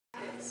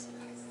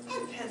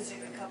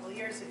Pensick a couple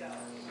years ago.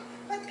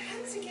 But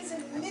Pensick is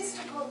a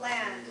mystical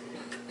land,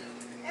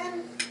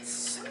 and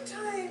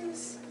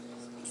sometimes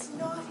it's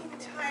not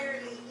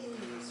entirely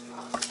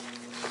useful.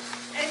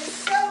 And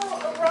so,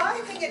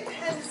 arriving at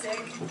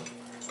Pensick,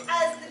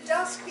 as the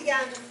dusk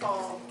began to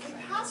fall, we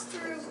passed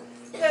through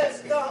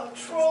the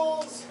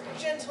troll's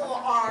gentle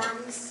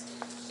arms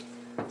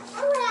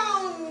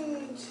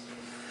around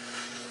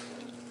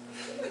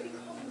what would be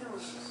called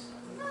nose,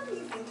 not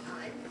evening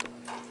time.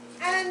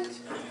 And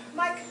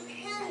my companion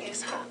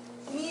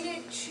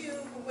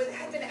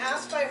had been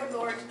asked by her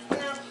lord to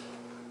camp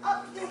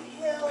up the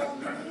hill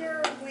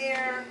near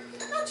where,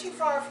 not too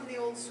far from the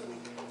old swimming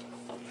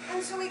pool.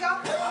 And so we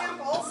got the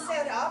camp all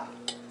set up,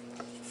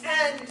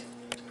 and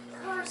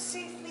her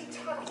safely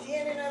tucked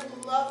in a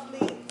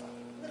lovely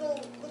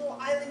little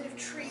island of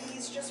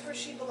trees just where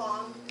she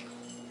belonged.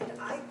 And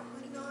I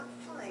could not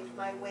find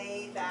my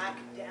way back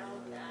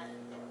down that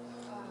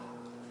hill.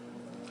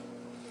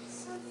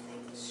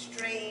 Something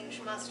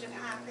strange must have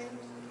happened.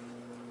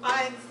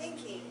 I'm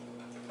thinking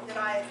that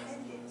I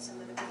offended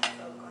some of the big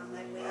folk on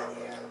my way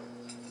there.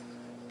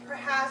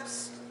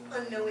 Perhaps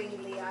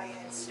unknowingly I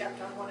had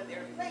stepped on one of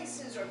their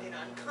places or been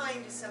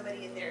unkind to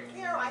somebody in their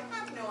care. I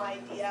have no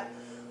idea,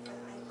 but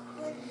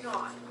I could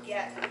not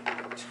get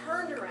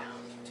turned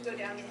around to go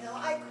down the hill.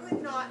 I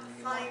could not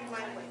find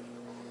my way.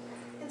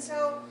 And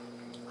so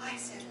I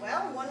said,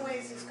 well, one way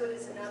is as good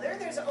as another.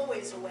 There's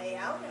always a way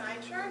out. And I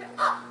turned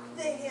up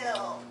the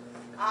hill.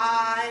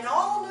 And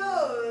all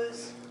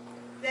knows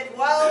that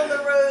while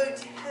the road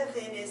to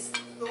heaven is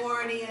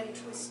thorny and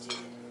twisted,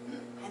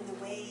 and the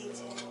way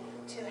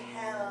to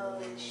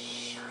hell is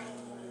shiny,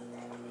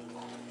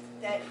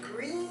 that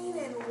green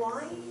and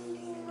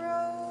winding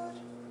road,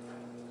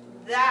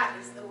 that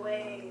is the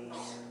way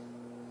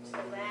to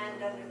the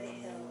land under the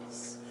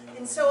hills.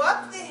 And so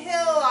up the hill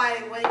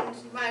I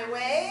went my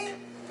way,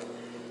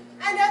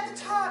 and at the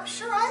top,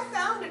 sure, I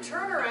found a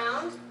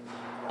turnaround.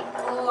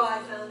 Oh, I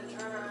found a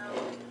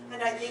turnaround.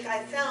 And I think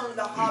I found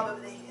the hob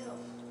of the hill.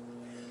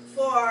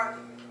 For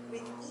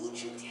with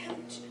each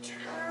attempt to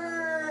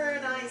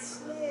turn, I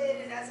slid,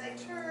 and as I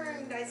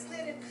turned, I slid,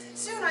 and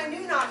soon I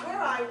knew not where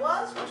I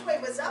was, which way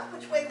was up,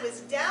 which way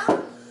was down.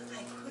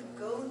 I could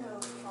go no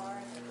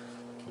farther.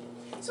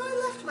 So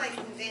I left my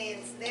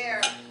conveyance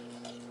there,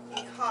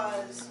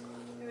 because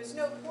there was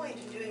no point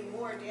in doing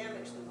more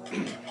damage than what I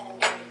had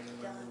already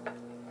done.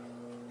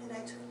 And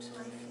I took to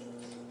my feet.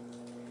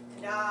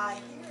 And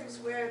here's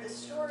where the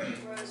story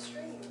grows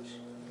strange.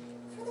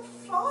 For the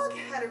fog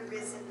had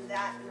arisen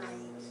that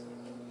night.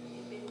 It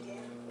had been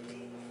damp the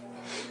day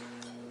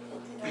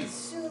before. And I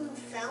soon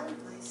found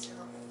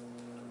myself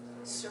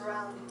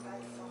surrounded by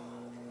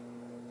fog.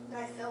 And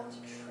I felt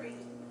a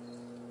tree.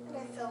 And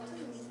I felt a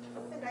leaf.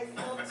 And I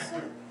felt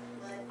some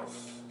mud.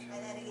 Try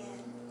that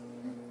again.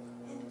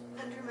 And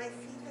under my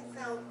feet I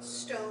felt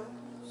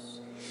stones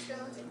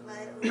and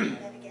mud. Try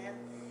that again.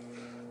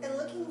 And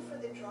looking for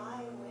the dry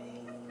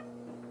way,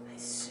 I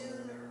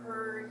soon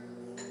heard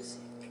music.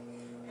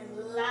 And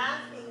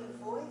laughing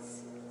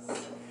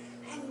voices,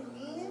 and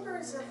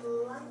glimmers of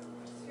light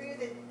through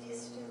the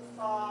distant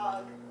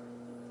fog.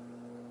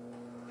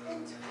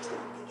 And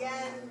time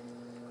began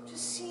to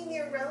seem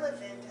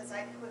irrelevant as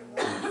I put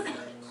one foot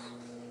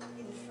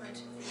in front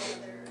of the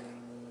other.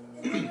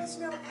 And there was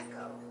no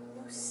echo,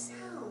 no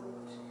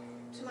sound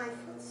to my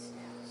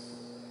footsteps.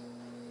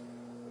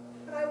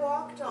 But I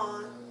walked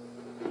on.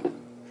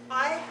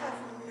 I have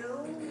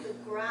known the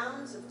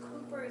grounds of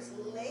Cooper's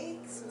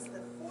Lake since the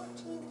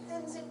 14th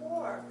Pensick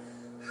War.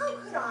 How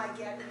could I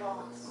get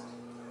lost?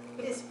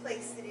 This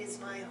place that is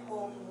my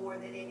home more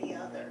than any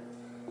other.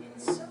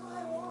 And so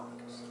I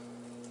walked.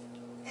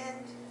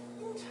 And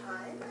in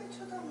time, I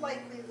took a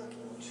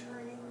likely-looking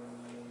turning.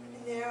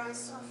 And there I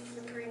saw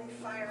flickering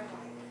firelight.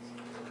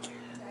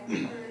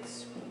 And I heard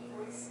sweet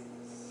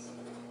voices.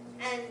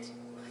 And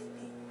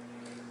piping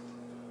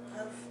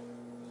of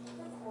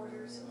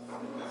recorders and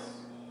flutes.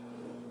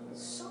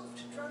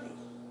 Soft drumming.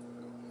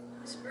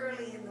 It was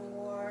early in the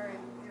war,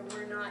 and there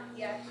were not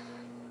yet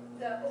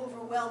the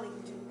overwhelming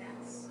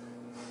duets.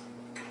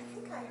 I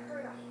think I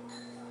heard a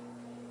harp,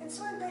 and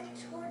so I went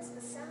towards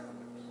the sound.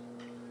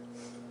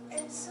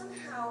 And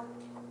somehow,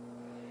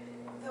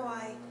 though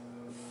I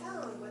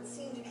found what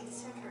seemed to be the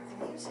center of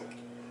the music,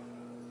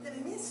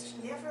 the mist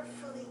never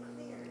fully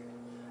cleared,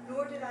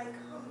 nor did I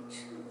come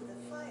to the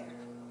fire.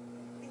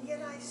 And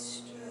yet I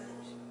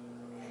stood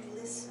and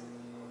listened.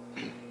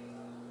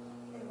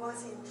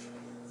 Was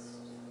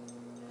entranced.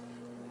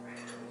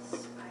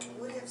 Perhaps I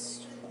would have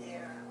stood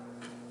there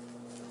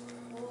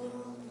the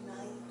whole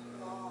night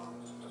long.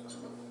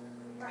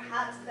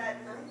 Perhaps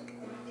that night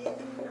had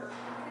been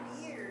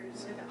 100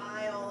 years, and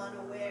I all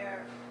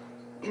unaware.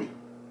 And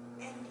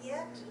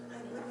yet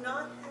I would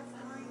not have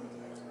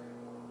minded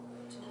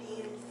to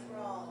be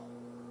enthralled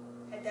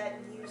had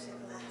that music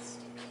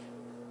lasted,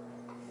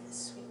 and the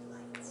sweet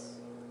lights.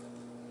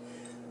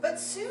 But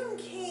soon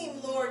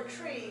came Lord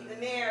Traigh, the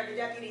mayor, the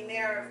deputy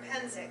mayor of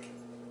Pensick,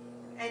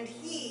 and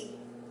he,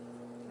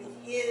 with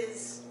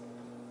his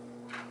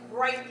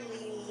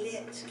brightly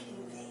lit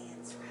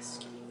conveyance,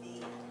 rescued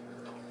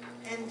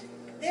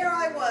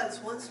I was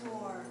once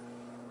more,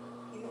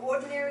 in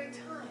ordinary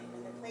time,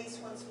 and the place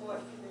once more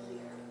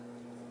familiar.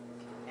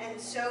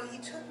 And so he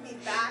took me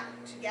back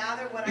to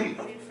gather what I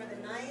needed for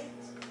the night,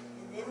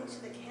 and then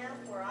to the camp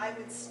where I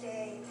would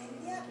stay.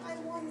 And yet I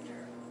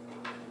wonder,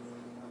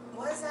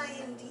 was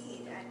I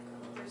indeed at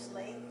Cooper's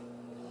Lake?